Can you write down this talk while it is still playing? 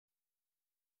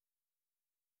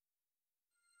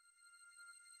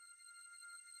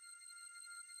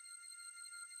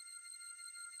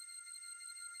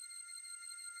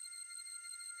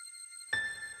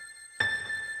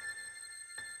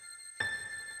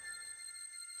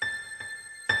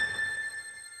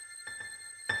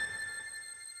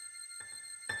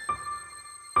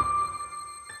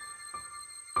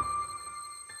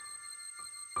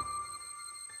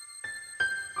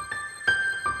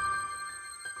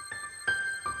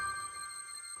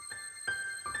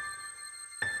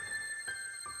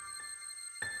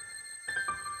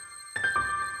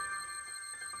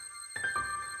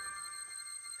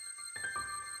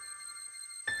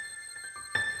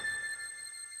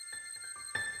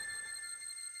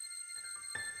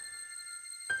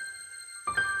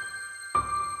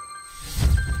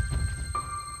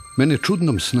Mene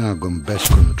čudnom snagom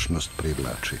beskonačnost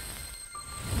privlači.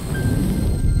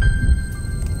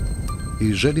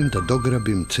 I želim da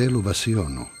dograbim celu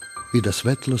vasionu i da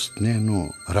svetlost njenu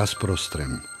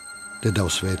rasprostrem, te da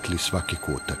osvetli svaki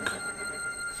kutak.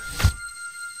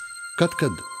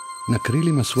 Katkad, na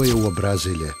krilima svoje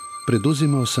uobrazilje,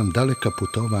 preduzimao sam daleka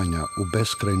putovanja u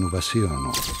beskrajnu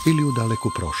vasionu ili u daleku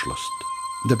prošlost,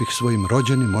 da bih svojim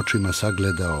rođenim očima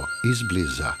sagledao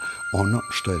izbliza ono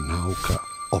što je nauka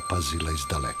opazila iz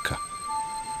daleka.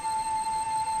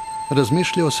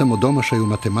 Razmišljao sam o domašaju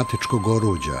matematičkog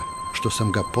oruđa, što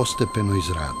sam ga postepeno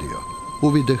izradio.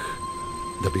 Uvideh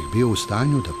da bih bio u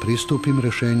stanju da pristupim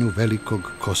rešenju velikog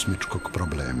kosmičkog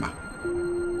problema.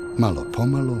 Malo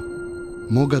pomalo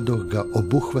mogadoh ga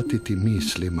obuhvatiti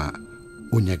mislima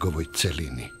u njegovoj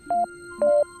celini.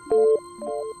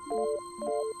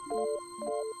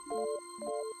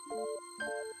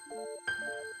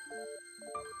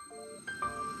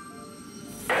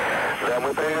 Да,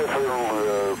 мы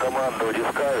приветствуем команду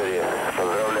Discovery.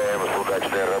 Поздравляем с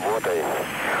удачной работой.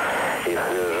 Их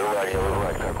желание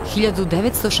узнать, как...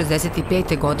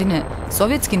 1965. godine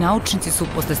sovjetski naučnici su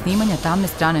posle snimanja tamne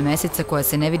strane meseca koja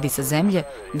se ne vidi sa zemlje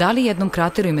dali jednom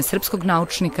krateru ime srpskog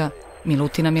naučnika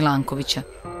Milutina Milankovića.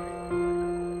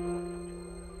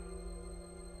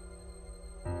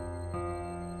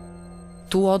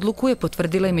 Tu odluku je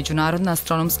potvrdila i Međunarodna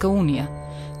astronomska unija,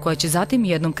 koja će zatim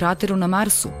jednom krateru na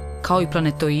Marsu, kao i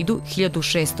planetoidu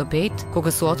 1605,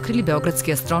 koga su otkrili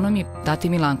beogradski astronomi, dati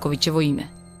Milankovićevo ime.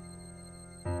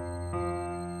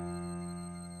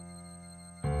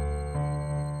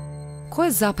 Ko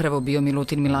je zapravo bio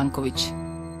Milutin Milanković?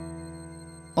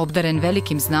 Obdaren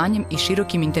velikim znanjem i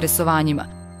širokim interesovanjima,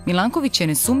 Milanković je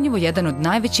nesumnjivo jedan od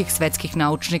najvećih svetskih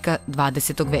naučnika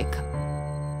 20. veka.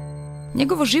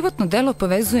 Njegovo životno delo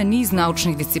povezuje niz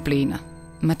naučnih disciplina: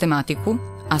 matematiku,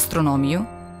 astronomiju,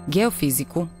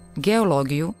 geofiziku,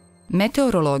 geologiju,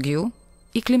 meteorologiju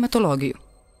i klimatologiju.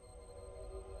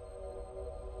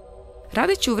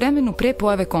 Radeći u vremenu pre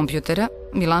pojave kompjutera,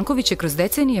 Milanković je kroz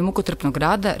decenije mukotrpnog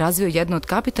rada razvio jednu od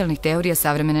kapitalnih teorija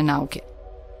savremene nauke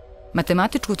 –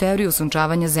 matematičku teoriju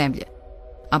sunčavanja Zemlje,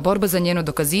 a borba za njeno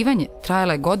dokazivanje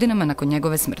trajala je godinama nakon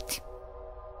njegove smrti.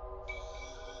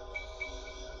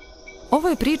 Ovo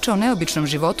je priča o neobičnom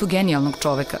životu genijalnog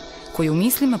čoveka koji je u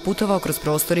mislima putovao kroz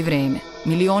prostor i vreme,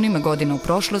 milionima godina u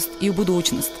prošlost i u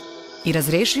budućnost i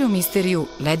razrešio misteriju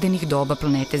ledenih doba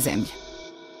planete Zemlje.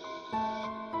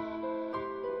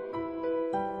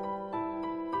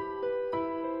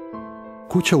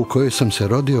 Kuća u kojoj sam se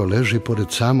rodio leži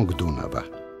pored samog Dunava.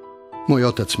 Moj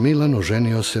otac Milan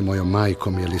oženio se mojom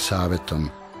majkom Jelisavetom.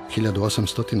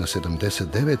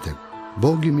 1879.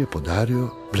 Bog im je podario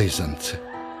blizance,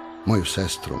 moju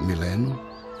sestru Milenu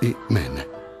i mene.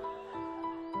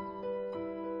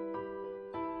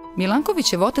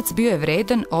 Milankovićev otac bio je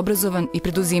vredan, obrazovan i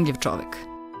preduzimljiv čovek.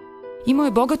 Imao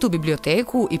je bogatu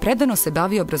biblioteku i predano se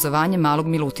bavio obrazovanjem malog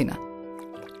Milutina.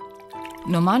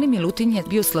 No mali Milutin je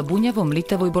bio slabunjavo,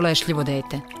 mlitavo i bolešljivo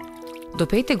dete. Do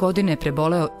 5. godine je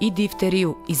preboleo i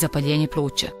difteriju i zapaljenje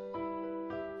pluća.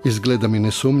 Izgleda mi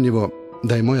nesumnjivo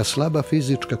da je moja slaba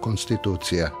fizička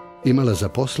konstitucija imala za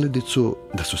posljedicu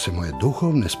da su se moje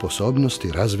duhovne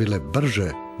sposobnosti razvile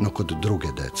brže no kod druge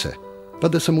dece, pa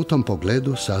da sam u tom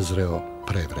pogledu sazreo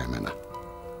pre vremena.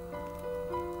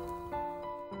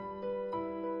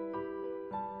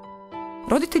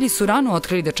 Roditelji su rano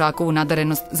otkrili dečakovu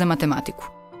nadarenost za matematiku.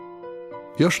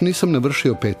 Još nisam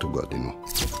navršio 5. godinu,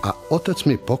 a otac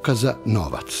mi pokaza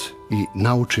novac i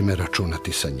nauči me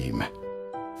računati sa njime.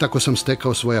 Tako sam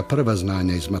stekao svoja prva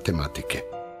znanja iz matematike.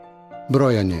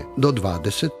 Brojanje do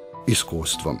 20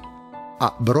 iskustvom, a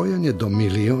brojanje do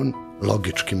 1.000.000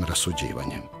 logičkim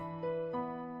rasuđivanjem.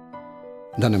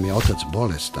 Da nam je otac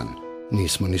bolestan,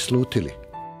 nismo ni slutili.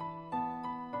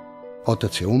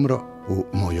 Otac je umro u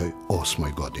mojoj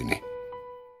 8. godini.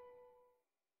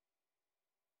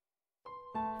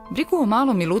 Brigu o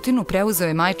malom Milutinu preuzeo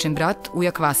je majčin brat,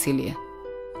 ujak Vasilije.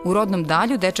 U rodnom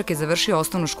Dalju dečak je završio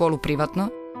osnovnu školu privatno,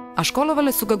 a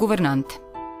školovale su ga guvernante.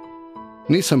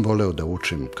 Nisam voleo da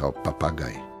učim kao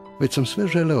papagaj, već sam sve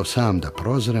želeo sam da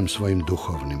prozrem svojim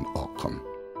duhovnim okom.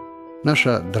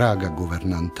 Naša draga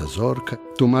guvernanta Zorka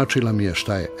tumačila mi je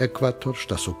šta je ekvator,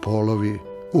 šta su polovi,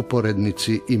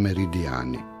 uporednici i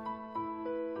meridijani.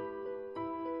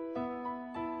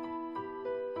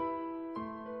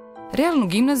 Realnu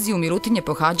gimnaziju Milutin je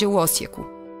pohađao u Osijeku.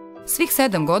 Svih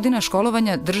 7 godina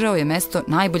školovanja držao je mesto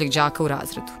najboljeg đaka u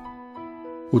razredu.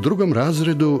 U 2.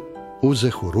 razredu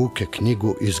uzeh u ruke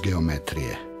knjigu iz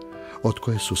geometrije, od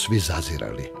koje su svi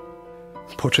zazirali.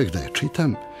 Počeh da je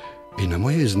čitam i na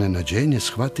moje iznenađenje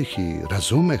shvatih i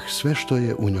razumeh sve što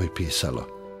je u njoj pisalo.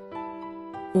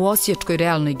 U Osječkoj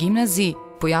realnoj gimnaziji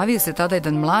pojavio se tada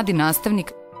jedan mladi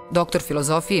nastavnik, doktor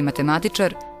filozofije i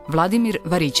matematičar Vladimir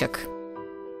Varićak.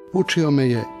 Učio me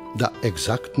je da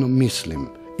egzaktno mislim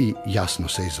i jasno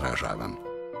se izražavam.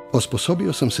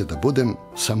 Osposobio sam se da budem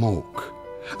samouk,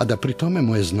 a da pri tome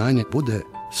moje znanje bude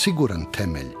siguran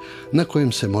temelj na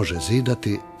kojem se može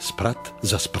zidati sprat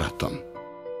za spratom.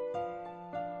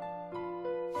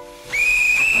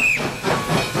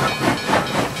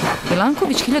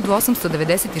 Milanković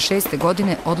 1896.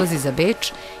 godine odlazi za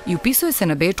Beč i upisuje se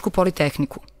na Bečku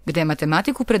politehniku, gde je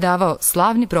matematiku predavao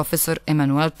slavni profesor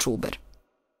Emanuel Čuber.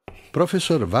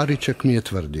 Profesor Varićak mi je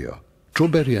tvrdio,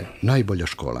 Čuber je najbolja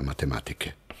škola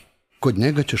matematike. Kod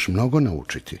njega ćeš mnogo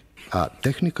naučiti, a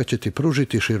tehnika će ti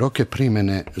pružiti široke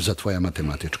primene za tvoja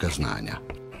matematička znanja.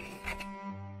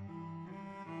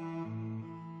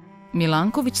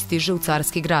 Milanković stiže u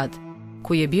Carski grad,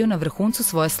 koji je bio na vrhuncu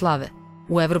svoje slave,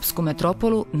 u evropsku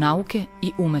metropolu nauke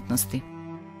i umetnosti.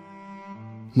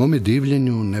 Mome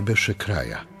divljenju ne beše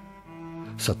kraja.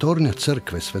 Sa tornja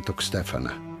crkve Svetog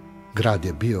Stefana grad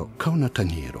je bio kao na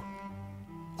tanjiru.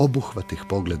 Obuhvatih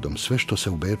pogledom sve što se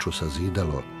u Beču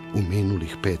sazidalo u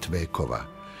minulih 5 vekova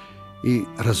i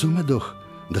razumedoh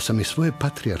da sam iz svoje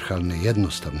patrijarhalne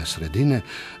jednostavne sredine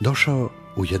došao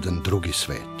u jedan drugi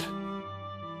svet.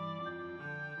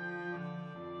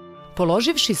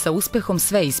 Položivši sa uspehom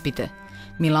sve ispite,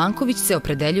 Milanković se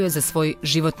opredeljuje za svoj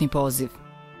životni poziv.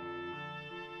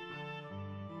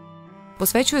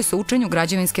 Posvećuje se učenju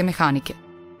građevinske mehanike,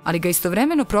 ali ga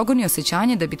istovremeno progoni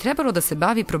osjećanje da bi trebalo da se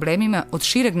bavi problemima od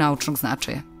šireg naučnog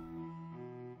značaja.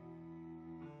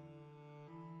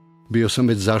 Bio sam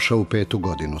već zašao u 5.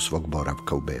 godinu svog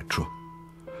boravka u Beču.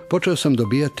 Počeo sam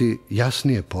dobijati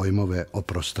jasnije pojmove o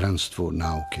prostranstvu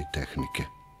nauke i tehnike.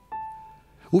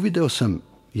 Uvideo sam,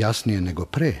 jasnije nego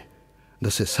pre, da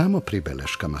se samo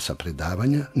pribeleškama sa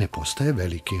predavanja ne postaje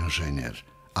veliki inženjer,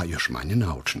 a još manje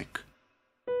naučnik.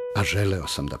 A želeo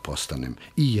sam da postanem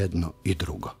i jedno i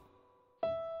drugo.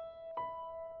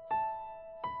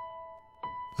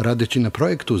 Radeći na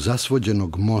projektu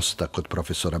zasvođenog mosta kod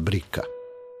profesora Brika,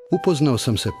 upoznao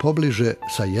sam se pobliže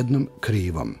sa jednom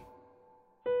krivom.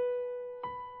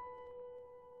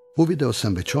 Uvideo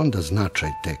sam već onda značaj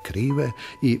te krive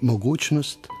i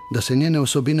mogućnost da se njene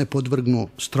osobine podvrgnu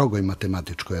strogoj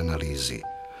matematičkoj analizi,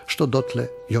 što dotle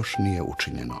još nije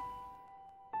učinjeno.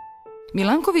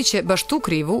 Milanković je baš tu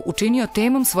krivu učinio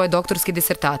temom svoje doktorske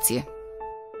disertacije.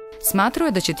 Smatrao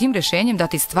je da će tim rešenjem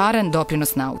dati stvaran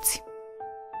doprinos nauci.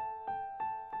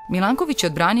 Milanković je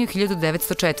odbranio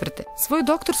 1904. svoju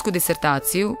doktorsku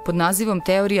disertaciju pod nazivom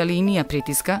Teorija linija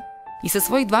pritiska i sa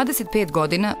svojih 25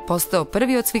 godina postao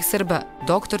prvi od svih Srba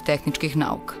doktor tehničkih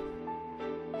nauka.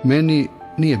 Meni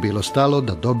nije bilo stalo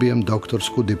da dobijem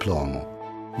doktorsku diplomu,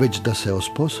 već da se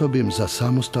osposobim za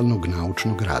samostalnog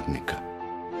naučnog radnika.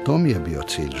 To mi je bio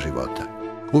cilj života.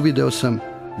 Uvideo sam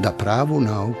da pravu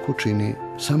nauku čini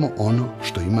samo ono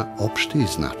što ima opšti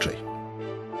značaj.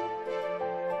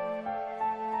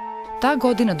 Ta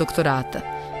godina doktorata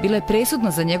bila je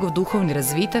presudna za njegov duhovni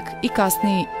razvitak i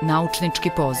kasniji naučnički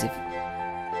poziv. –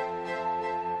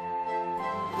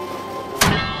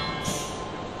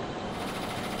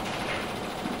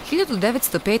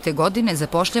 1905. godine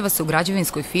zapošljava se u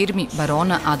građevinskoj firmi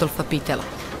barona Adolfa Pitela.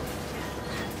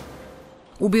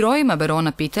 U birojima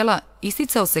barona Pitela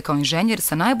isticao se kao inženjer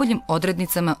sa najboljim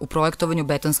odrednicama u projektovanju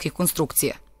betonskih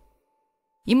konstrukcija.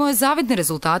 Imao je zavidne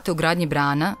rezultate u gradnji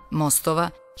brana, mostova,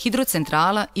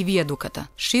 hidrocentrala i vijadukata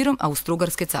širom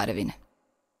Austrougarske carevine.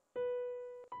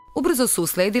 Ubrzo su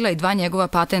usledila i 2 njegova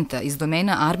patenta iz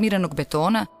domena armiranog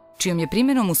betona, čijom je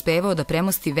primjenom uspevao da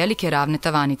premosti velike ravne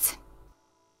tavanice.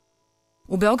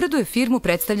 U Beogradu je firmu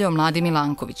predstavljao mladi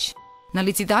Milanković. Na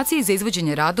licitaciji za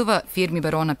izvođenje radova firmi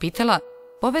barona Pitela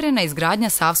poverena je izgradnja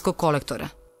Savskog kolektora.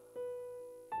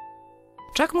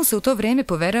 Čak mu se u to vreme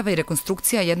poverava i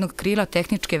rekonstrukcija jednog krila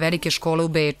tehničke velike škole u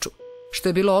Beču, što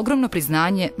je bilo ogromno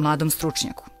priznanje mladom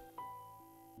stručnjaku.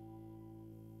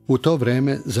 U to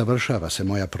vreme završava se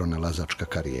moja pronalazačka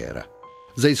karijera.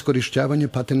 Za iskorišćavanje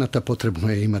patenata potrebno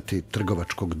je imati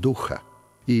trgovačkog duha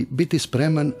i biti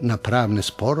spreman na pravne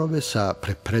sporove sa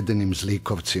prepredenim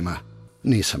zlikovcima.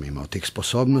 Nisam imao tih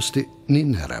sposobnosti ni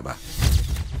nerava.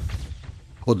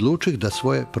 Odlučih da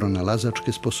svoje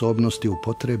pronalazačke sposobnosti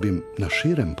upotrebim na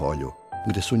širem polju,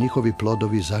 gde su njihovi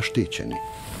plodovi zaštićeni,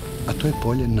 a to je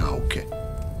polje nauke.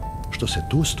 Što se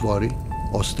tu stvori,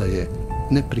 ostaje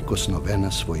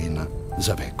neprikosnovena svojina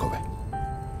za vekove.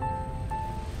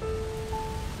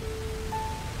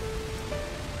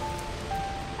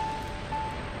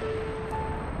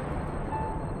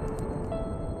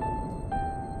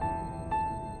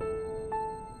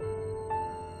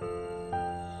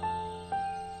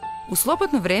 U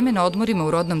slobodno vreme na odmorima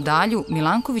u rodnom Dalju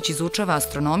Milanković izučava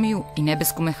astronomiju i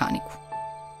nebesku mehaniku.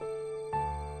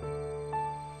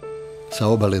 Sa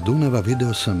obale Dunava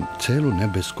video sam celu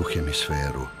nebesku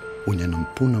hemisferu u njenom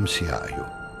punom sjaju.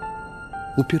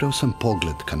 Upirao sam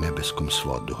pogled ka nebeskom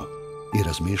svodu i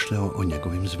razmišljao o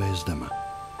njegovim zvezdama.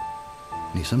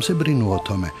 Nisam se brinuo o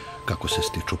tome kako se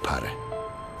stiču pare,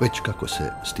 već kako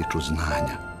se stiču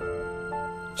znanja.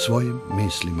 Svojim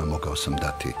mislima mogao sam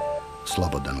dati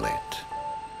slobodan let. –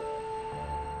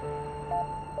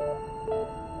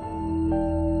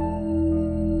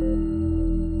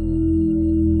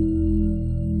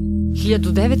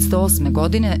 1908.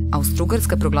 godine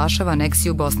Austro-Ugarska proglašava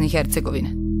aneksiju Bosne i Hercegovine.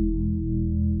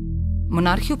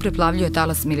 Monarhiju preplavljuje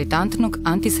talas militantnog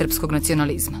antisrpskog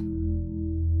nacionalizma.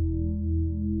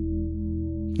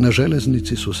 Na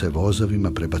železnici su se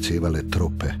vozovima prebacivale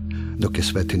trupe, dok je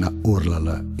svetina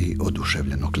urlala i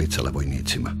oduševljeno klicala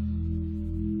vojnicima.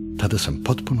 Tada sam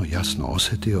potpuno jasno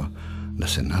osjetio da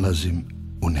se nalazim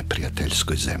u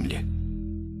neprijateljskoj zemlji.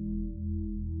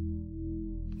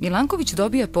 Milanković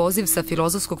dobija poziv sa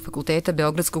Filozofskog fakulteta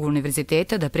Beogradskog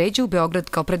univerziteta da pređe u Beograd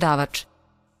kao predavač.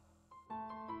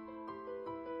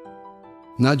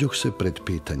 Nađoh se pred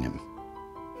pitanjem,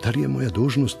 da li je moja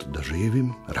dužnost da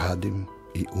živim, radim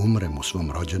i umrem u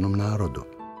svom rođenom narodu,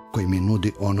 koji mi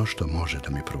nudi ono što može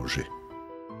da mi pruži.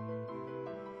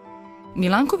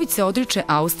 Milanković se odriče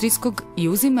austrijskog i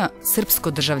uzima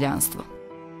srpsko državljanstvo.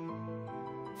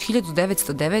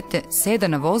 1909. seda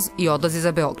na voz i odlazi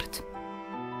za Beograd.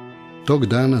 Tog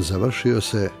dana završio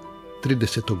se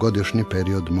 30-godišnji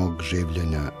period mog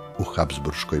življenja u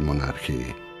Habsburškoj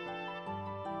monarhiji.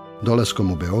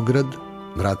 Dolaskom u Beograd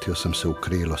vratio sam se u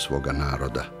krilo svoga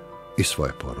naroda i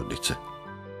svoje porodice.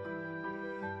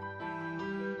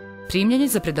 Primljen je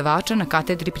za predavača na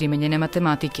katedri primenjene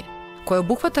matematike, koja je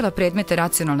obuhvatala predmete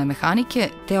racionalne mehanike,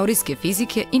 teorijske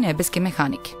fizike i nebeske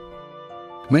mehanike.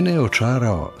 Mene je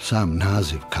očarao sam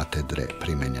naziv katedre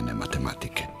primenjene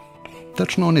matematike.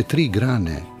 Tačno one 3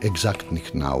 grane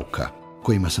egzaktnih nauka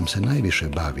kojima sam se najviše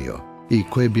bavio i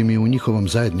koje bi mi u njihovom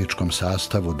zajedničkom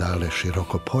sastavu dale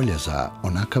široko polje za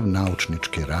onakav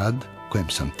naučnički rad kojem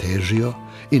sam težio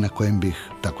i na kojem bih,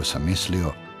 tako sam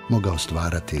mislio, mogao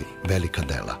stvarati velika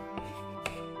dela.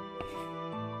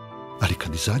 Ali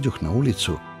kad izađoh na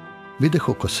ulicu, videh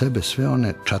oko sebe sve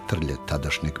one čatrlje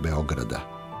tadašnjeg Beograda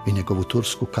i njegovu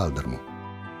tursku kaldrmu.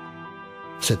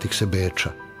 Setih se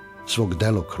Beča, svog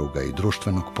delokruga i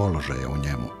društvenog položaja u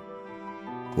njemu.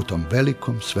 U tom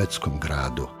velikom svetskom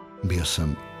gradu bio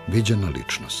sam viđena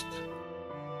ličnost.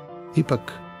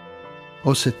 Ipak,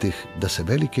 osjetih da se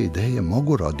velike ideje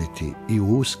mogu roditi i u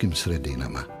uskim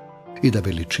sredinama i da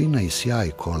veličina i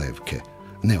sjaj kolevke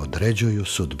ne određuju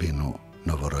sudbinu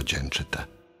novorođenčeta.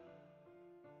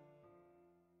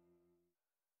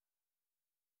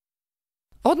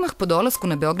 Odmah po dolasku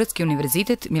na Beogradski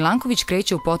univerzitet Milanković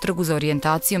kreće u potragu za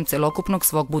orijentacijom celokupnog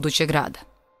svog budućeg rada.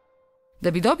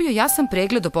 Da bi dobio jasan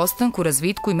pregled o postanku,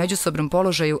 razvitku i međusobnom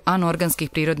položaju anorganskih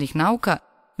prirodnih nauka,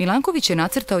 Milanković je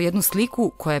nacrtao jednu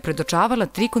sliku koja je predočavala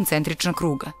 3 koncentrična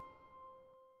kruga.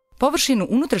 Površinu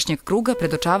unutrašnjeg kruga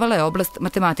predočavala je oblast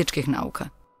matematičkih nauka.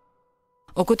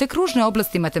 Oko te kružne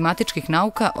oblasti matematičkih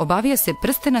nauka obavija se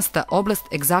prstenasta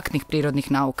oblast egzaktnih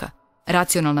prirodnih nauka,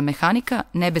 racionalna mehanika,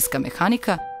 nebeska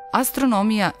mehanika,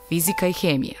 astronomija, fizika i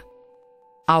hemija.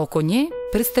 A oko nje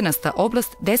prstenasta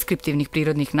oblast deskriptivnih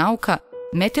prirodnih nauka,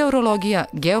 meteorologija,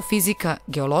 geofizika,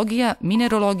 geologija,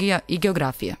 minerologija i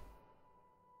geografija.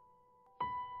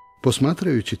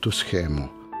 Posmatrajući tu schemu,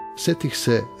 setih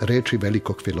se reči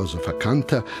velikog filozofa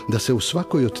Kanta da se u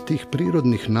svakoj od tih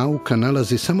prirodnih nauka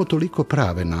nalazi samo toliko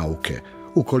prave nauke,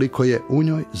 ukoliko je u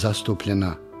njoj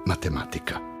zastupljena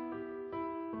matematika.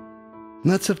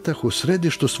 Nacrtah u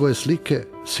središtu svoje slike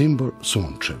simbol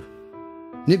sunčev.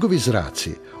 Njegovi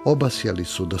zraci obasjali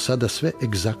su do sada sve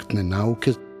egzaktne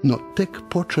nauke, no tek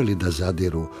počeli da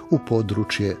zadiru u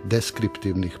područje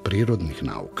deskriptivnih prirodnih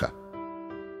nauka.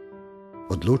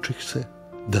 Odlučih se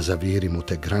da zavirim u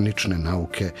te granične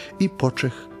nauke i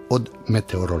počeh od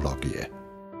meteorologije.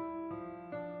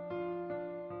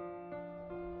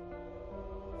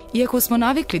 Iako smo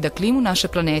navikli da klimu naše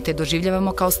planete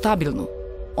doživljavamo kao stabilnu,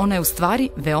 ona je u stvari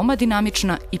veoma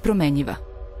dinamična i promenjiva.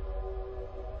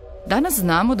 Danas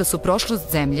znamo da su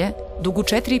prošlost Zemlje, dugu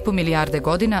 4,5 milijarde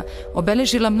godina,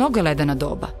 obeležila mnoga ledena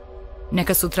doba.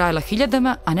 Neka su trajala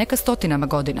hiljadama, a neka stotinama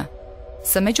godina,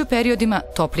 sa međuperiodima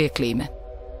toplije klime.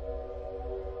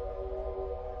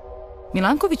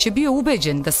 Milanković je bio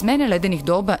ubeđen da smene ledenih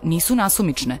doba nisu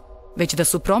nasumične, već da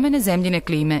su promene zemljine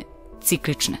klime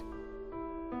ciklične.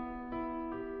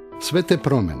 Sve te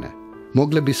promene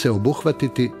mogle bi se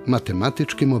obuhvatiti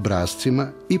matematičkim obrascima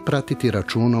i pratiti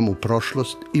računom u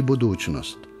prošlost i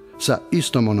budućnost, sa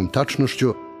istom onom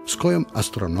tačnošću s kojom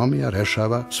astronomija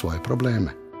rešava svoje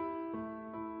probleme.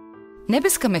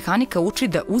 Nebeska mehanika uči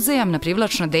da uzajamna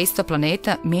privlačna dejstva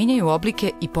planeta mijenjaju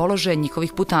oblike i položaje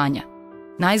njihovih putanja.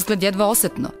 Naizgled jedva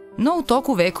osetno, no u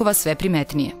toku vekova sve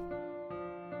primetnije.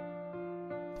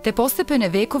 Te postepene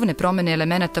vekovne promene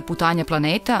elemenata putanja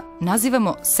planeta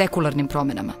nazivamo sekularnim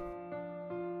promenama.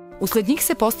 Usled njih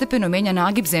se postepeno menja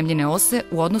nagib zemljine ose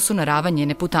u odnosu na ravan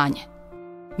njene putanje.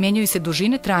 Menjaju se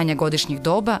dužine trajanja godišnjih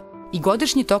doba i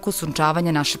godišnji tok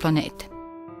osunčavanja naše planete.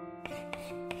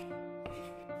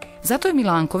 Zato je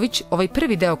Milanković ovaj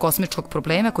prvi deo kosmičkog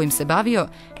problema kojim se bavio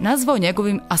nazvao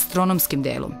njegovim astronomskim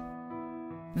delom.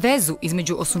 Vezu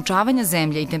između osunčavanja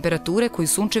Zemlje i temperature koju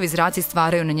sunčevi zraci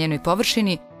stvaraju na njenoj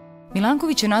površini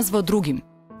Milanković je nazvao drugim,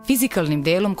 fizikalnim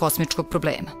delom kosmičkog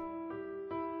problema.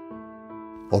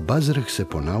 Obazreh se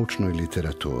po naučnoj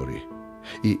literaturi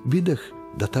i videh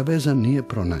da ta veza nije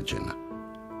pronađena.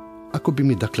 Ako bi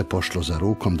mi dakle pošlo za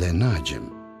rukom da je nađem,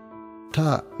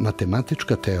 ta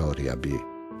matematička teorija bi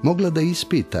mogla da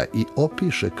ispita i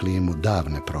opiše klimu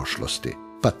davne prošlosti,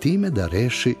 pa time da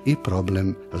reši i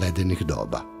problem ledenih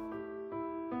doba.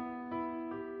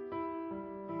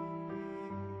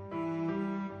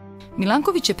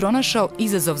 Milanković je pronašao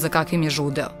izazov za kakvim je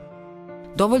žudeo.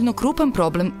 Dovoljno krupan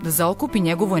problem da zaokupi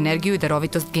njegovu energiju i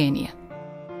darovitost genija.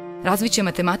 Razviće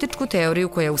matematičku teoriju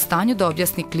koja je u stanju da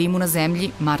objasni klimu na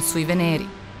Zemlji, Marsu i Veneri.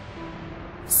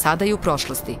 Sada i u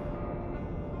prošlosti.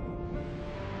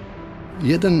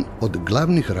 Jedan od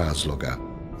glavnih razloga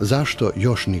zašto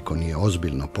još niko nije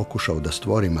ozbiljno pokušao da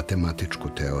stvori matematičku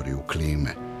teoriju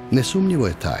klime, nesumnjivo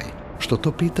je taj što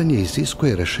to pitanje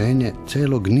iziskuje rešenje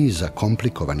celog niza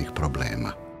komplikovanih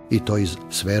problema, i to iz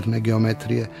sferne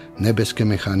geometrije, nebeske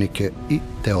mehanike i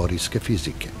teorijske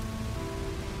fizike.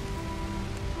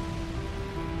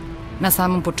 Na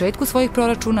samom početku svojih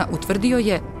proračuna utvrdio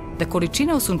je da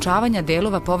količina osunčavanja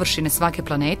delova površine svake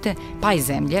planete, pa i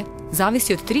Zemlje,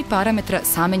 zavisi od 3 parametra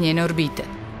same njene orbite.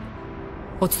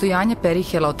 Odstojanja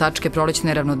perihela od tačke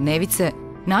prolećne ravnodnevice,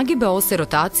 nagiba ose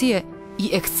rotacije i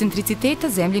ekscentriciteta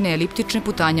Zemljine eliptične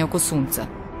putanje oko Sunca.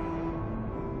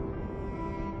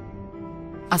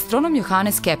 Astronom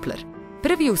Johannes Kepler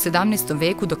prvi je u 17.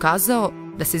 veku dokazao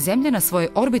da se Zemlja na svojoj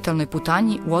orbitalnoj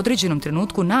putanji u određenom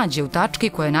trenutku nađe u tački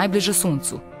koja je najbliža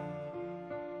Suncu.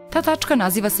 Ta tačka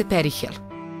naziva se perihel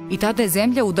i tada je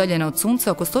Zemlja udaljena od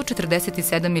Sunca oko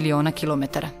 147 miliona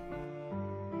kilometara.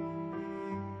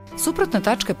 Suprotna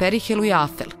tačka perihelu je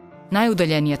afel,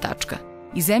 najudaljenija tačka,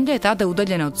 i Zemlja je tada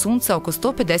udaljena od Sunca oko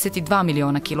 152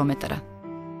 miliona kilometara.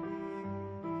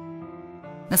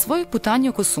 Na svojoj putanji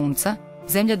oko Sunca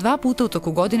Zemlja 2 puta u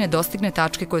toku godine dostigne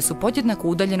tačke koje su podjednako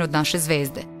udaljene od naše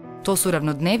zvezde. To su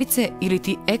ravnodnevice ili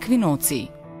ti ekvinociji.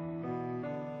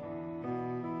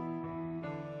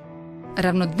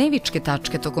 Ravnodnevičke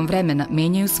tačke tokom vremena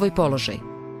menjaju svoj položaj.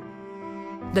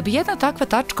 Da bi jedna takva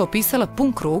tačka opisala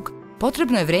pun krug,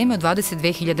 potrebno je vreme od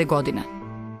 22.000 godina.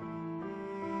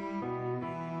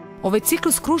 Ovaj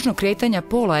ciklus kružnog kretanja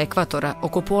pola ekvatora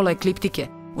oko pola ekliptike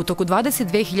u toku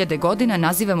 22.000 godina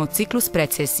nazivamo ciklus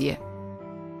precesije.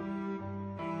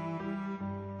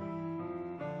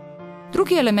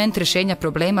 Drugi element rešenja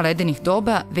problema ledenih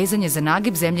doba vezan je za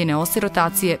nagib Zemljine ose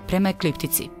rotacije prema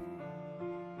ekliptici.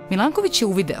 Milanković je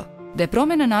uvideo da je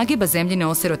promena nagiba Zemljine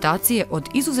ose rotacije od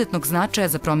izuzetnog značaja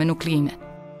za promenu klime.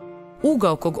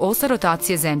 Ugao kog osa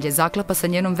rotacije Zemlje zaklapa sa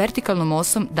njenom vertikalnom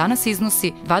osom danas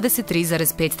iznosi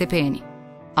 23,5 stepeni,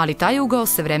 ali taj ugao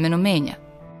se vremenom menja.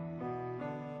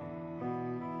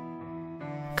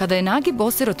 Kada je nagib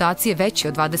ose rotacije veći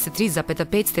od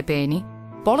 23,5 stepeni,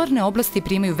 polarne oblasti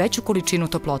primaju veću količinu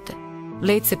toplote.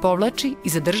 Led se povlači i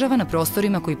zadržava na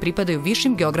prostorima koji pripadaju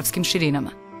višim geografskim širinama,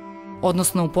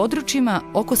 odnosno u područjima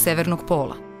oko severnog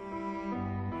pola.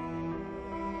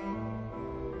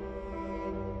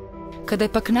 Kada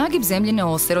je pak nagib Zemljine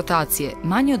ose rotacije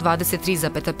manji od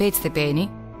 23,5 stepeni,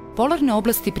 polarne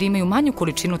oblasti primaju manju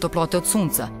količinu toplote od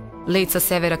Sunca, led sa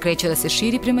severa kreće da se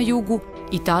širi prema jugu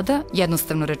i tada,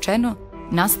 jednostavno rečeno,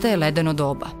 nastaje ledeno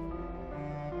doba.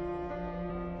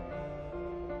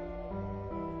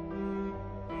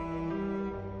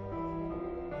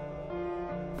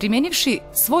 Primenivši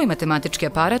svoj matematički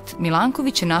aparat,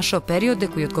 Milanković je našao periode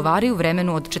koji odgovaraju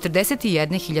vremenu od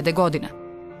 41.000 godina,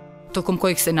 tokom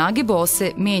kojih se nagib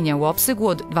ose menja u opsegu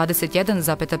od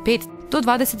 21,5 do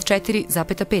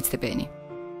 24,5 stepeni.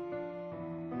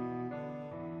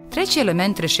 Treći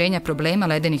element rešenja problema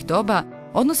ledenih doba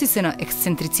odnosi se na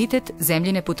ekscentricitet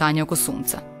Zemljine putanja oko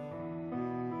Sunca.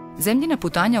 Zemljina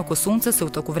putanja oko Sunca se u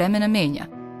toku vremena menja,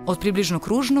 od približno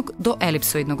kružnog do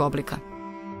elipsoidnog oblika.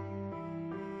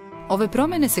 Ove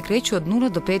promene se kreću od 0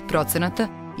 do 5%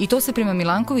 i to se prema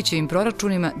Milankovićevim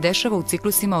proračunima dešava u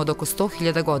ciklusima od oko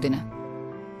 100.000 godina.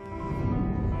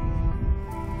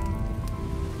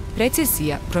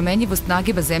 Precesija, promenjivost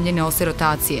nagiba zemljine ose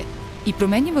rotacije i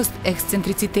promenjivost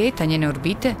ekscentriciteta njene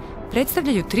orbite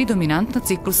predstavljaju 3 dominantna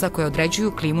ciklusa koje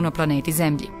određuju klimu na planeti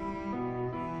Zemlji.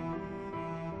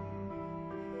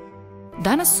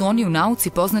 Danas su oni u nauci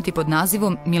poznati pod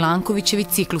nazivom Milankovićevi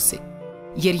ciklusi,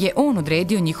 jer je on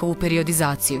odredio njihovu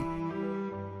periodizaciju.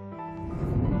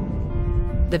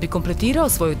 Da bi kompletirao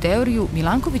svoju teoriju,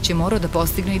 Milanković je morao da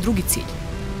postigne i drugi cilj.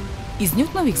 Iz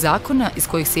Newtonovih zakona, iz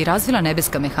kojih se i razvila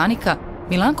nebeska mehanika,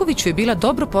 Milankoviću je bila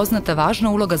dobro poznata važna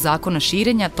uloga zakona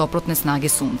širenja toplotne snage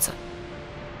Sunca.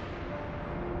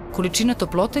 Količina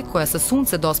toplote koja sa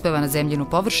Sunca dospeva na zemljinu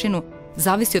površinu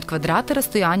zavisi od kvadrata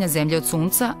rastojanja Zemlje od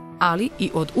Sunca, ali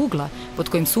i od ugla pod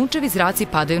kojim sunčevi zraci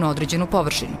padaju na određenu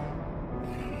površinu.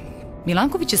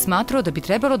 Milanković je smatrao da bi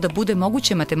trebalo da bude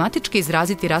moguće matematički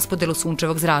izraziti raspodelu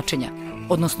sunčevog zračenja,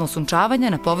 odnosno osunčavanja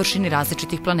na površini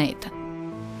različitih planeta.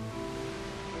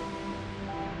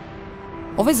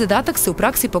 Ovaj zadatak se u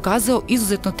praksi pokazao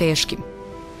izuzetno teškim.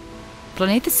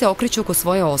 Planete se okreću oko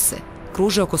svoje ose,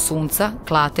 kruže oko Sunca,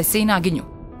 klate se i naginju,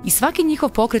 i svaki njihov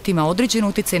pokret ima određen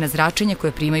uticaj na zračenje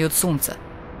koje primaju od Sunca.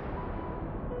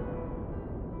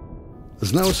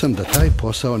 Znao sam da taj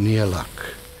posao nije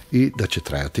lak i da će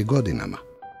trajati godinama.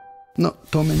 No,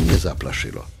 to me nije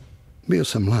zaplašilo. Bio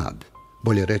sam mlad,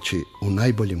 bolje reći u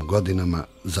najboljim godinama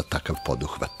za takav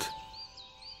poduhvat.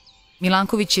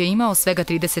 Milanković je imao svega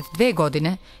 32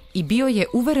 godine i bio je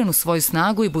uveren u svoju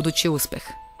snagu i budući uspeh.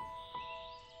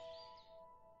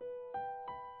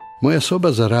 Moja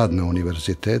soba za rad na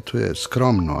univerzitetu je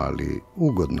skromno, ali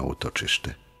ugodno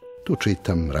utočište. Tu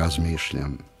čitam,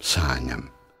 razmišljam,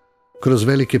 sanjam. Kroz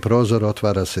veliki prozor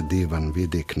otvara se divan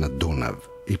vidik na Dunav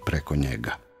i preko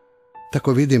njega.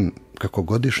 Tako vidim kako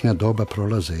godišnja doba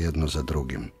prolaze jedno za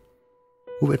drugim.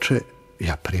 Uveče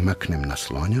ja primaknem na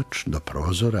slonjač do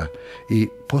prozora i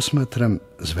posmatram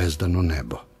zvezdano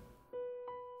nebo.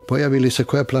 Pojavi li se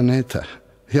koja planeta,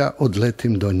 ja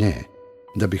odletim do nje,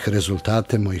 da bih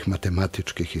rezultate mojih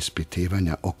matematičkih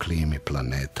ispitivanja o klimi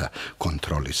planeta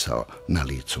kontrolisao na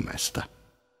licu mesta.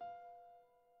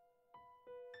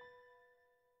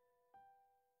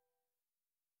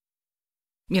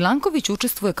 Milanković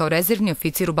učestvuje kao rezervni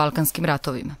oficir u Balkanskim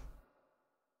ratovima.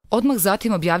 Odmah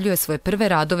zatim objavljuje svoje prve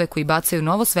radove koji bacaju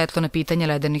novo svetlo na pitanje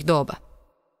ledenih doba.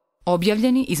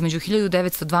 Objavljeni između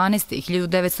 1912. i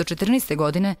 1914.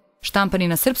 godine, štampani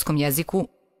na srpskom jeziku,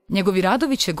 njegovi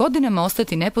radovi će godinama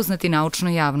ostati nepoznati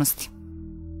naučnoj javnosti.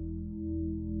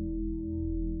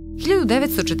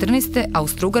 1914.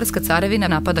 Austro-Ugarska carevina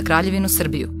napada Kraljevinu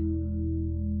Srbiju.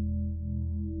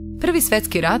 Prvi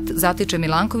svetski rat zatiče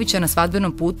Milankovića na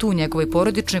svadbenom putu u njegovoj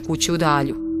porodičnoj kući u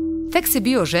Dalju. Tek se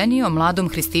bio oženio mladom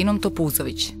Hristinom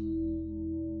Topuzović.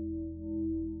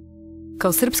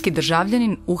 Kao srpski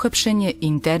državljanin uhapšen je i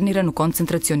interniran u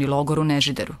koncentracioni logor u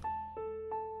Nežideru.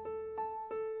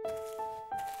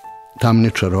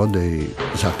 Tamničar ode i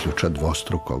zaključa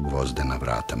dvostruko gvozdena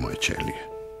vrata moje ćelije.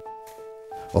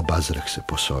 Obazreh se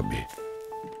po sobi.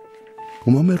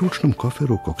 U mome ručnom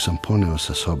koferu kog sam poneo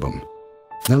sa sobom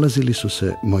nalazili su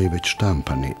se moji već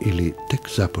štampani ili tek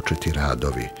započeti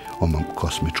radovi o mom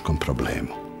kosmičkom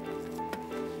problemu.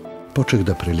 Počeh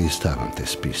da prelistavam te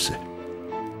spise.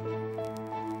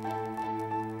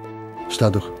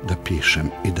 Stadoh da pišem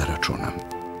i da računam.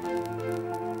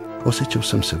 Osjećao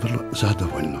sam se vrlo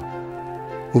zadovoljno.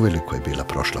 Uveliko je bila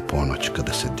prošla ponoć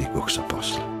kada se digoh sa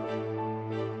posla.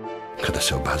 Kada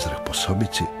se obazrah po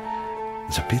sobici,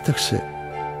 zapitah se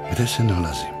gde se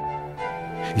nalazim.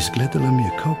 Izgledala mi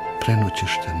je kao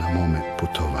prenoćište na mome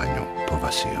putovanju po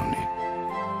vasioni.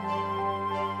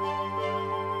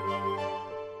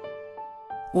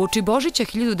 Uoči Božića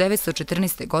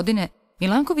 1914. godine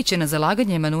Milanković je na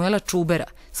zalaganje Emanuela Čubera,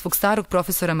 svog starog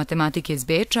profesora matematike iz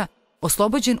Beča,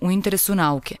 oslobođen u interesu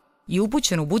nauke i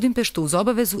upućen u Budimpeštu uz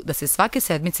obavezu da se svake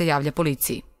sedmice javlja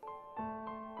policiji.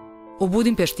 U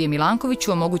Budimpešti je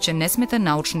Milankoviću omogućen nesmetan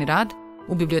naučni rad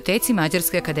u biblioteci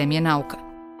Mađarske akademije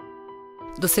nauka.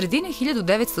 Do sredine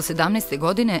 1917.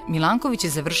 godine Milanković je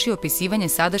završio opisivanje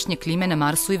sadašnje klime na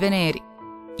Marsu i Veneri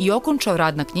i okončao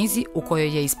rad na knjizi u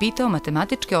kojoj je ispitao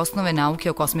matematičke osnove nauke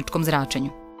o kosmičkom zračenju.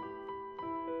 –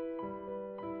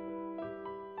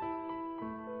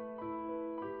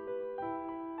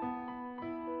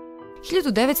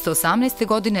 1918.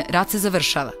 godine rat se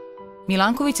završava.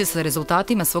 Milanković se sa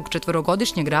rezultatima svog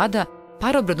 4-godišnjeg rada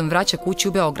parobrodom vraća kući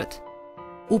u Beograd.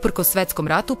 Uprkos svetskom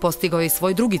ratu postigao je i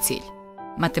svoj drugi cilj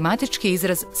matematički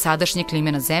izraz sadašnje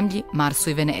klime na Zemlji, Marsu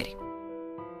i Veneri.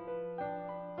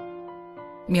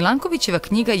 Milankovićeva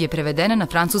knjiga je prevedena na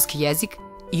francuski jezik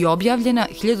i objavljena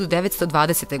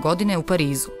 1920. godine u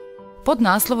Parizu, pod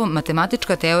naslovom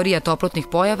Matematička teorija toplotnih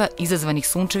pojava izazvanih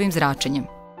sunčevim zračenjem.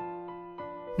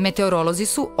 Meteorolozi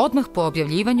su, odmah po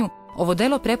objavljivanju, ovo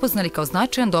delo prepoznali kao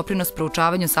značajan doprinos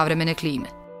proučavanju savremene klime.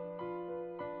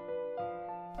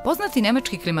 Poznati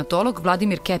nemački klimatolog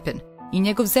Vladimir Kepen i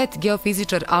njegov zet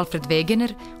geofizičar Alfred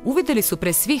Wegener uvideli su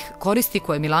pre svih koristi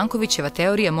koje Milankovićeva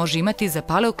teorija može imati za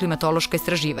paleoklimatološka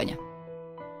istraživanja.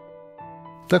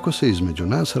 Tako se između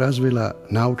nas razvila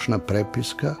naučna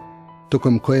prepiska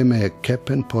tokom koje me je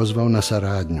Kepen pozvao na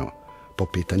saradnju po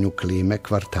pitanju klime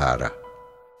kvartara,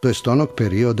 to jest onog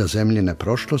perioda zemljine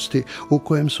prošlosti u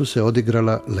kojem su se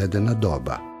odigrala ledena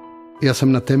doba. Ja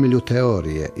sam na temelju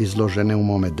teorije izložene u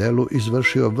mome delu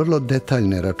izvršio vrlo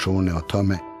detaljne račune o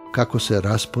tome kako se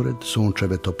raspored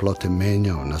sunčeve toplote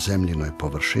menjao na zemljinoj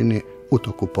površini u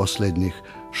toku posljednjih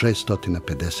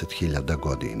 650.000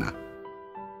 godina.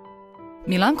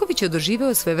 Milanković je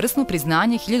doživeo svojevrsno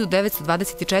priznanje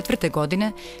 1924.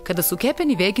 godine kada su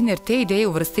Kepen i Wegener te ideje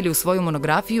uvrstili u svoju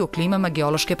monografiju o klimama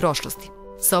geološke prošlosti.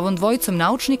 Sa ovom dvojicom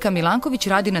naučnika Milanković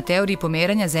radi na teoriji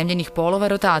pomeranja zemljenih polova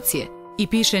rotacije i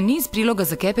piše niz priloga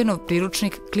za Kepenov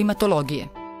priručnik klimatologije,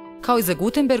 kao i za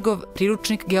Gutenbergov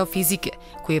priručnik geofizike,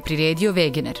 koji je priredio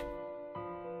Wegener.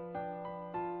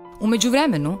 U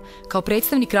međuvremenu, kao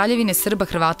predstavnik Kraljevine Srba,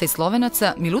 Hrvata i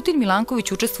Slovenaca, Milutin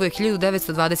Milanković učestvuje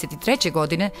 1923.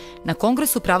 godine na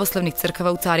Kongresu pravoslavnih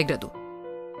crkava u Carigradu.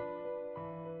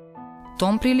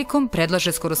 Tom prilikom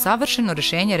predlaže skoro savršeno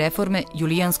rešenje reforme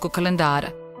julijanskog kalendara,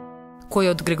 koje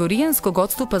od gregorijanskog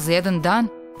odstupa za jedan dan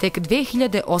tek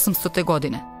 2800.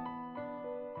 godine.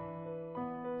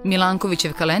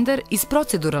 Milankovićev kalendar iz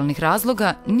proceduralnih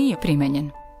razloga nije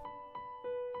primenjen.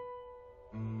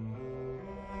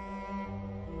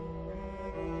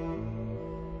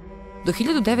 Do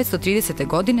 1930.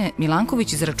 godine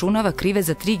Milanković izračunava krive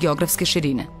za 3 geografske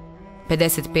širine: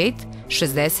 55,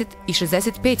 60 i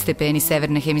 65 stepeni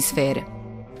severne hemisfere,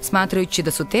 smatrajući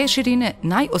da su te širine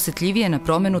najosetljivije na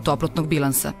promenu toplotnog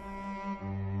bilansa.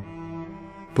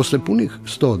 Posle punih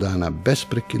 100 dana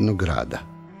besprekidnog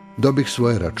rada dobih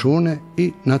svoje račune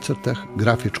i nacrtah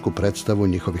grafičku predstavu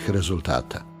njihovih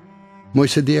rezultata. Moj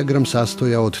se dijagram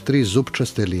sastojao od 3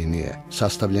 zupčaste linije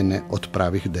sastavljene od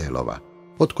pravih delova,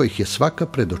 od kojih je svaka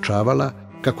predočavala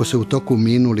kako se u toku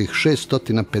minulih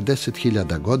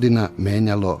 650.000 godina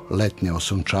menjalo letnje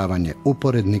osunčavanje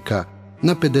uporednika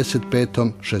na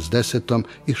 55., 60.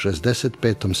 i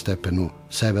 65. stepenu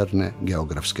severne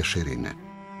geografske širine.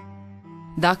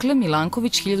 Dakle,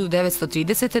 Milanković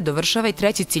 1930. dovršava i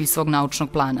treći cilj svog naučnog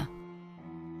plana.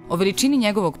 O veličini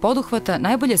njegovog poduhvata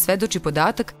najbolje svedoči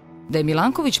podatak da je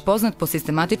Milanković poznat po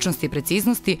sistematičnosti i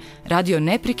preciznosti radio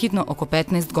neprekidno oko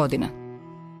 15 godina.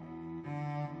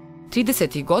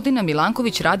 30. godina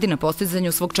Milanković radi na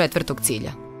postizanju svog četvrtog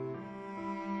cilja.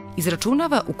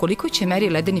 Izračunava u kolikoj će meri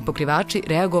ledeni pokrivači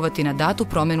reagovati na datu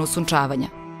promenu osunčavanja.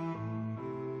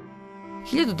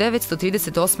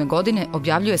 1938. godine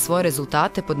objavljuje svoje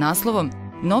rezultate pod naslovom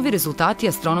Novi rezultati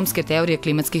astronomske teorije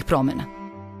klimatskih promena.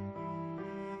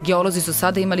 Geolozi su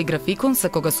sada imali grafikon sa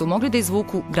koga su mogli da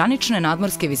izvuku granične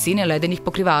nadmorske visine ledenih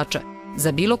pokrivača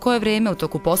za bilo koje vreme u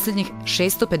toku posljednjih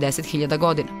 650.000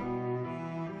 godina.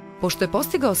 Pošto je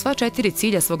postigao sva 4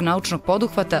 cilja svog naučnog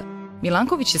poduhvata,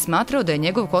 Milanković je smatrao da je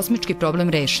njegov kosmički problem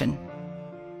rešen.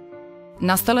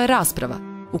 Nastala je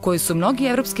rasprava u kojoj su mnogi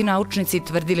evropski naučnici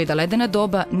tvrdili da ledena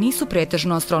doba nisu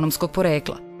pretežno astronomskog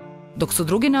porekla, dok su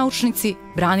drugi naučnici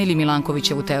branili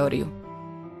Milankovićevu teoriju.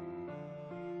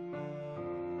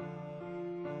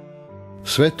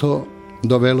 Sve to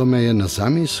dovelo me je na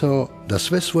zamisao da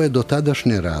sve svoje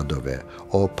dotadašnje radove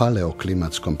o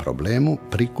paleoklimatskom problemu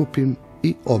prikupim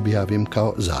i objavim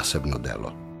kao zasebno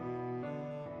delo.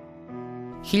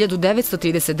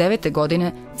 1939.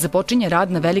 godine započinje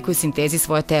rad na velikoj sintezi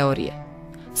svoje teorije,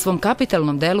 svom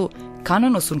kapitalnom delu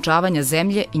Kanon osunčavanja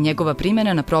Zemlje i njegova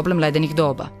primjena na problem ledenih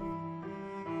doba.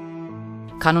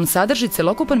 Kanon sadrži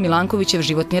celokupan Milankovićev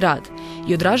životni rad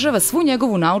i odražava svu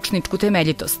njegovu naučničku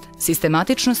temeljitost,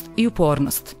 sistematičnost i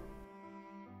upornost.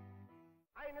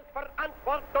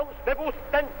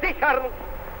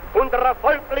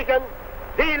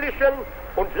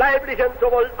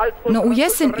 No u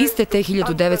jesen iste te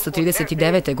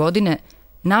 1939. godine,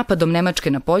 napadom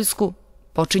Nemačke na Poljsku,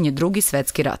 počinje Drugi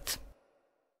svetski rat.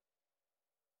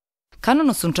 Kanon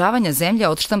osunčavanja Zemlja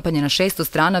odštampan je na 600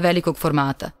 strana velikog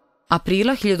formata.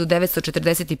 Aprila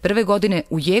 1941. godine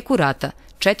u jeku rata,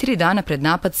 4 dana pred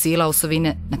napad sila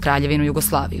osovine na Kraljevinu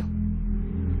Jugoslaviju.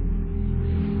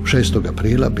 6.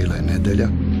 aprila bila je nedelja,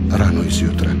 rano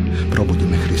izjutra. Probudi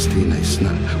me Hristina iz sna.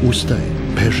 Ustaje,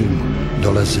 bežimo,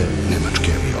 dolaze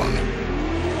nemački avioni.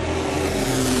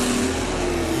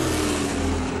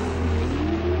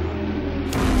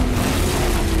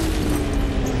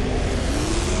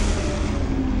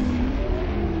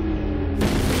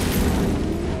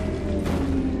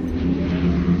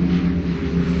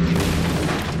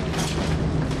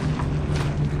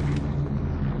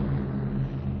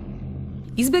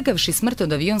 Izbegavši smrt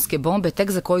od avionske bombe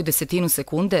tek za koju desetinu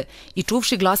sekunde i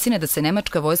čuvši glasine da se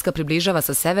nemačka vojska približava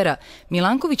sa severa,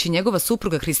 Milanković i njegova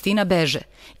supruga Hristina beže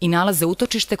i nalaze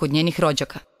utočište kod njenih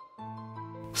rođaka.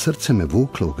 Srce me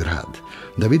vuklo u grad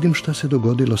da vidim šta se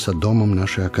dogodilo sa domom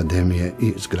naše akademije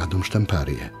i zgradom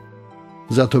štamparije.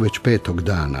 Zato već 5.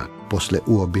 dana, posle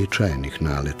uobičajenih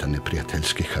naleta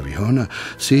neprijateljskih aviona,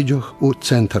 siđoh u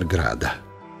centar grada.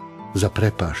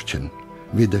 Zaprepašćen,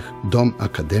 videh dom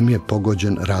akademije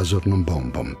pogođen razornom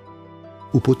bombom.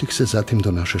 Uputih se zatim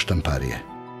do naše štamparije.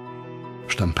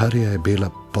 Štamparija je bila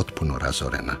potpuno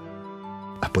razorena,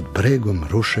 a pod bregom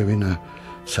ruševina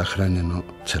sahranjeno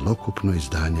celokupno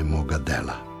izdanje moga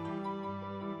dela.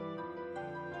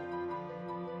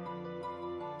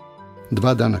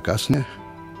 2 dana kasnije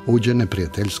uđe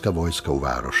neprijateljska vojska u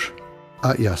varoš,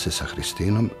 a ja se sa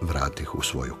Hristinom vratih u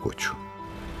svoju kuću.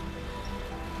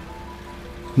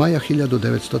 Maja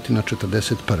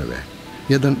 1941.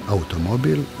 jedan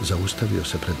automobil zaustavio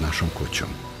se pred našom kućom.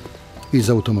 Iz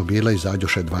automobila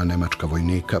izađoše 2 nemačka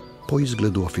vojnika, po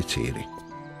izgledu oficiri.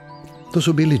 To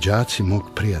su bili đaci mog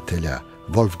prijatelja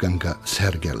Wolfganga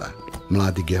Sergela,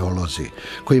 mladi geolozi,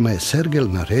 kojima je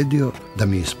Sergel naredio da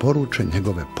mi isporuče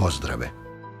njegove pozdrave.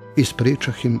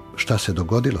 Ispričah im šta se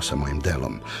dogodilo sa mojim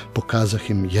delom, pokazah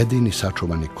im jedini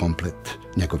sačuvani komplet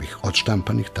njegovih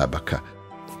odštampanih tabaka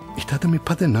i tada mi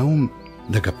pade na um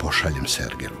da ga pošaljem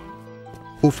Sergelu.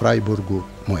 U Freiburgu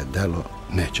moje delo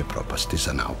neće propasti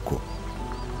za nauku.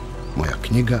 Moja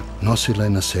knjiga nosila je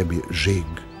na sebi žig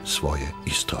svoje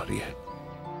istorije.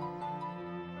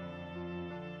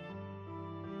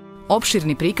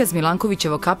 Opširni prikaz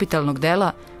Milankovićevog kapitalnog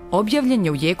dela objavljen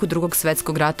je u jeku Drugog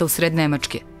svetskog rata u sred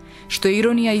Nemačke, što je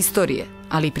ironija istorije,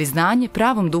 ali i priznanje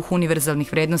pravom duhu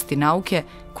univerzalnih vrednosti nauke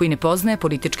koji ne poznaje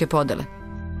političke podele.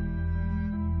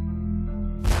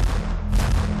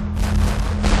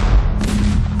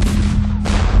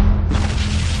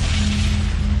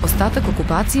 Ostatak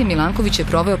okupacije Milanković je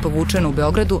proveo povučeno u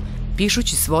Beogradu,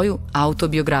 pišući svoju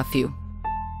autobiografiju.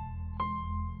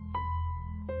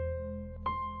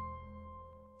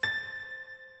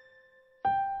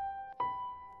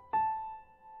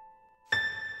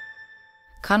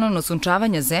 Kanon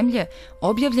osunčavanja zemlje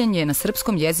objavljen je na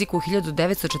srpskom jeziku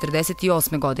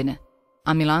 1948. godine,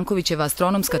 a Milankovićeva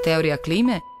astronomska teorija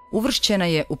klime uvršćena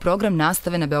je u program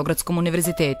nastave na Beogradskom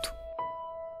univerzitetu.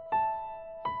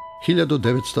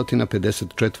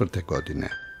 1954. godine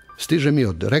stiže mi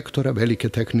od rektora Velike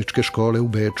tehničke škole u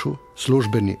Beču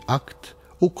službeni akt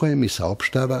u kojem mi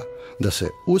saopštava da se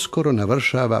uskoro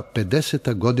navršava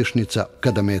 50. godišnjica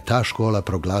kada me je ta škola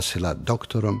proglasila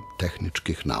doktorom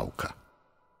tehničkih nauka.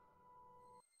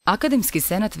 Akademski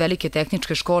senat Velike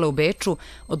tehničke škole u Beču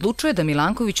odlučuje da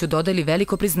Milankoviću dodeli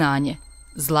veliko priznanje,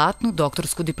 zlatnu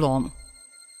doktorsku diplomu.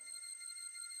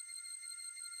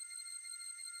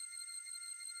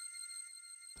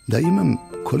 Da imam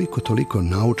koliko toliko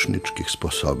naučničkih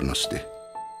sposobnosti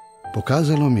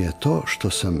pokazalo mi je to što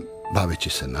sam, baveći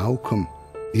se naukom,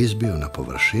 izbio na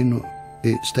površinu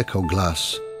i stekao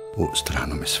glas u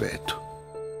stranome svetu.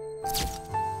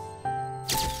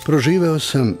 Proživeo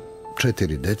sam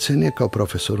 4 decenije kao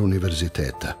profesor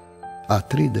univerziteta, a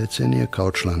 3 decenije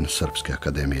kao član Srpske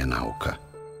akademije nauka.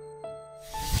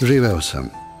 Živeo sam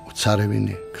u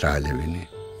carevini, kraljevini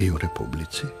i u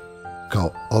republici,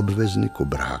 kao obveznik u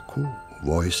braku, u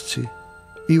vojsci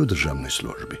i u državnoj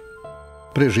službi.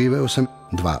 Preživeo sam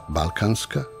 2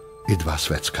 balkanska i 2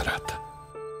 svetska rata.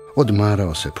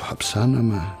 Odmarao se po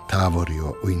hapsanama,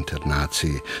 tavorio u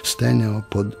internaciji, stenjao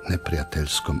pod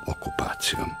neprijateljskom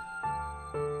okupacijom.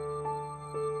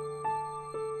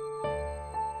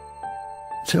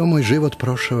 Ceo moj život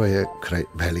prošao je kraj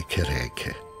velike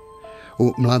reke.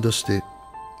 U mladosti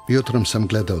jutrom sam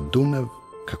gledao Dunav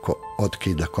kako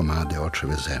otkida komade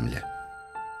očeve zemlje.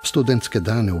 Studentske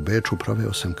dane u Beču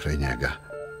proveo sam kraj njega.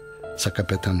 Sa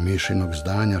kapetan Mišinog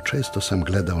zdanja često sam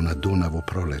gledao na Dunav u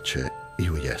proleće i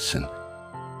u jesen.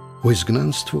 U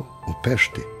izgnanstvu, u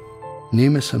Pešti,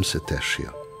 njime sam se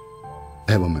tešio.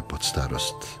 Evo me pod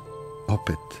starost,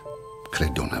 opet kraj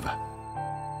Dunava.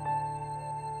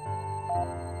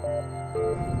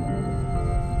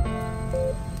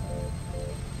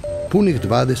 Punih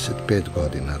 25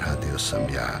 godina radio sam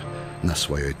ja na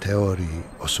svojoj teoriji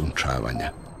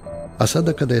osunčavanja. A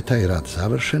sada kada je taj rad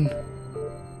završen,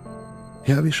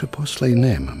 ja više posla i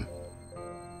nemam.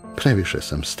 Previše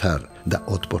sam star da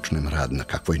otpočnem rad na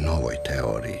kakvoj novoj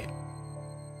teoriji.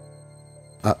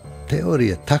 A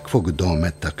teorije takvog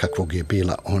dometa kakvog je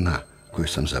bila ona koju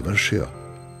sam završio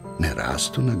ne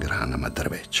rastu na granama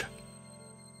drveća.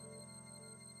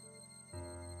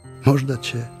 Možda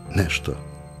će nešto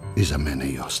iza mene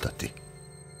i ostati.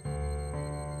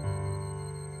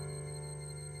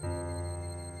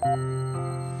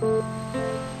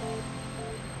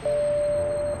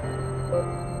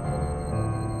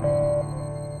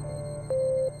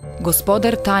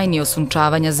 Gospodar tajni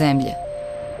osunčavanja zemlje.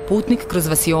 Putnik kroz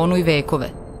vasionu i vekove.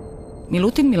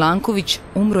 Milutin Milanković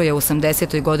umro je u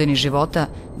 80. godini života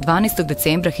 12.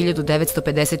 decembra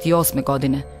 1958.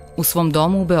 godine u svom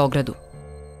domu u Beogradu.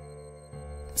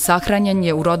 Sahranjen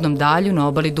je u rodnom Dalju na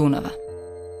obali Dunava.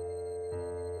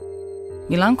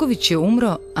 Milanković je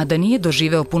umro, a da nije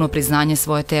doživeo puno priznanje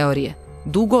svoje teorije,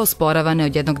 dugo osporavane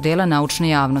od jednog dela naučne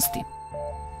javnosti.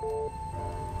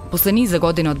 Posle niza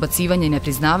godina odbacivanja i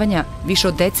nepriznavanja, više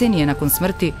od decenije nakon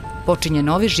smrti, počinje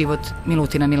novi život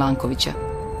Milutina Milankovića.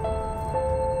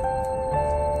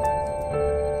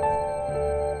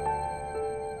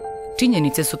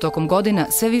 Činjenice su tokom godina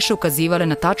sve više ukazivale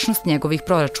na tačnost njegovih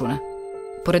proračuna.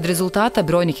 Pored rezultata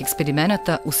brojnih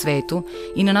eksperimenata u svetu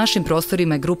i na našim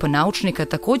prostorima je grupa naučnika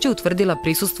također utvrdila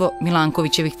prisustvo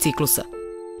Milankovićevih ciklusa,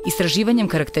 istraživanjem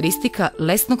karakteristika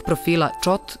lesnog profila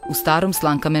čot u starom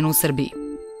slankamenu u Srbiji.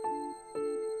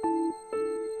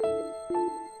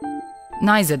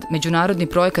 Najzad, međunarodni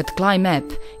projekat CliMap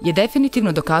je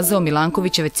definitivno dokazao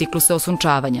Milankovićeve cikluse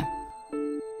osunčavanja.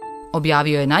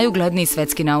 Objavio je najugledniji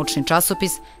svetski naučni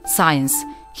časopis Science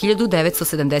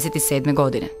 1977.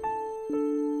 godine.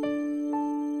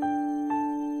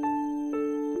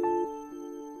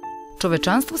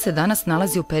 Čovečanstvo se danas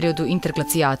nalazi u periodu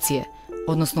interglacijacije,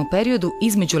 odnosno u periodu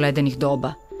između ledenih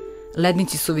doba.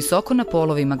 Lednici su visoko na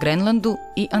polovima Grenlandu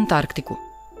i Antarktiku.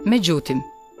 Međutim,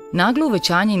 naglo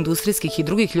uvećanje industrijskih i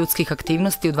drugih ljudskih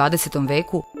aktivnosti u 20.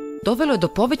 veku dovelo je do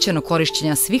povećanog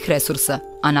korišćenja svih resursa,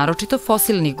 a naročito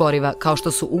fosilnih goriva kao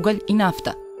što su ugalj i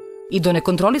nafta, i do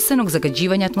nekontrolisanog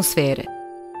zagađivanja atmosfere,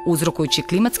 uzrokujući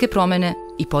klimatske promene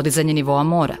i podizanje nivoa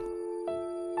mora.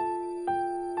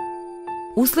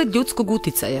 Usled ljudskog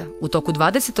uticaja, u toku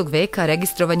 20. veka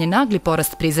registrovan je nagli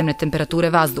porast prizemne temperature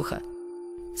vazduha.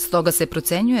 Stoga se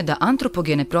procenjuje da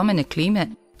antropogene promene klime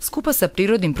skupa sa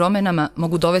prirodnim promenama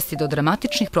mogu dovesti do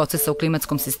dramatičnih procesa u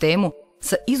klimatskom sistemu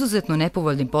sa izuzetno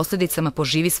nepovoljnim posljedicama po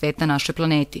živi svet na našoj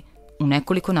planeti u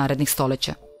nekoliko narednih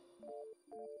stoleća.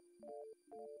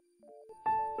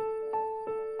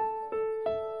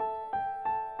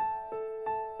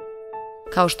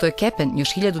 Kao što je Kepen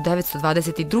još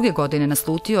 1922. godine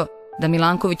naslutio da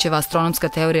Milankovićeva astronomska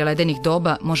teorija ledenih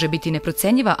doba može biti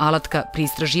neprocenjiva alatka pri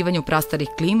istraživanju prastarih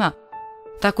klima,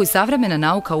 tako i savremena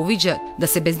nauka uviđa da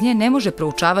se bez nje ne može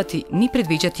proučavati ni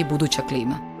predviđati buduća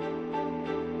klima.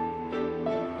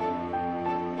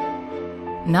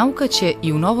 Nauka će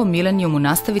i u novom milenijumu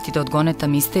nastaviti da odgoneta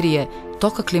misterije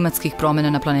toka klimatskih promjena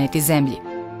na planeti Zemlji,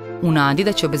 u nadi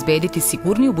da će obezbediti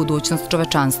sigurniju budućnost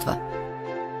čovečanstva.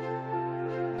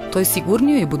 Toj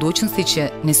sigurnijoj budućnosti će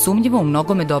nesumnjivo u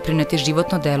mnogome doprineti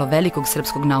životno delo velikog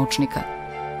srpskog naučnika.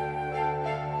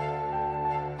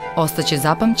 Ostaće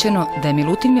zapamćeno da je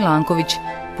Milutin Milanković,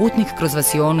 putnik kroz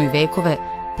vasionu i vekove,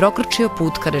 prokročio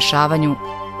put ka rešavanju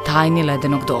tajni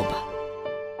ledenog doba.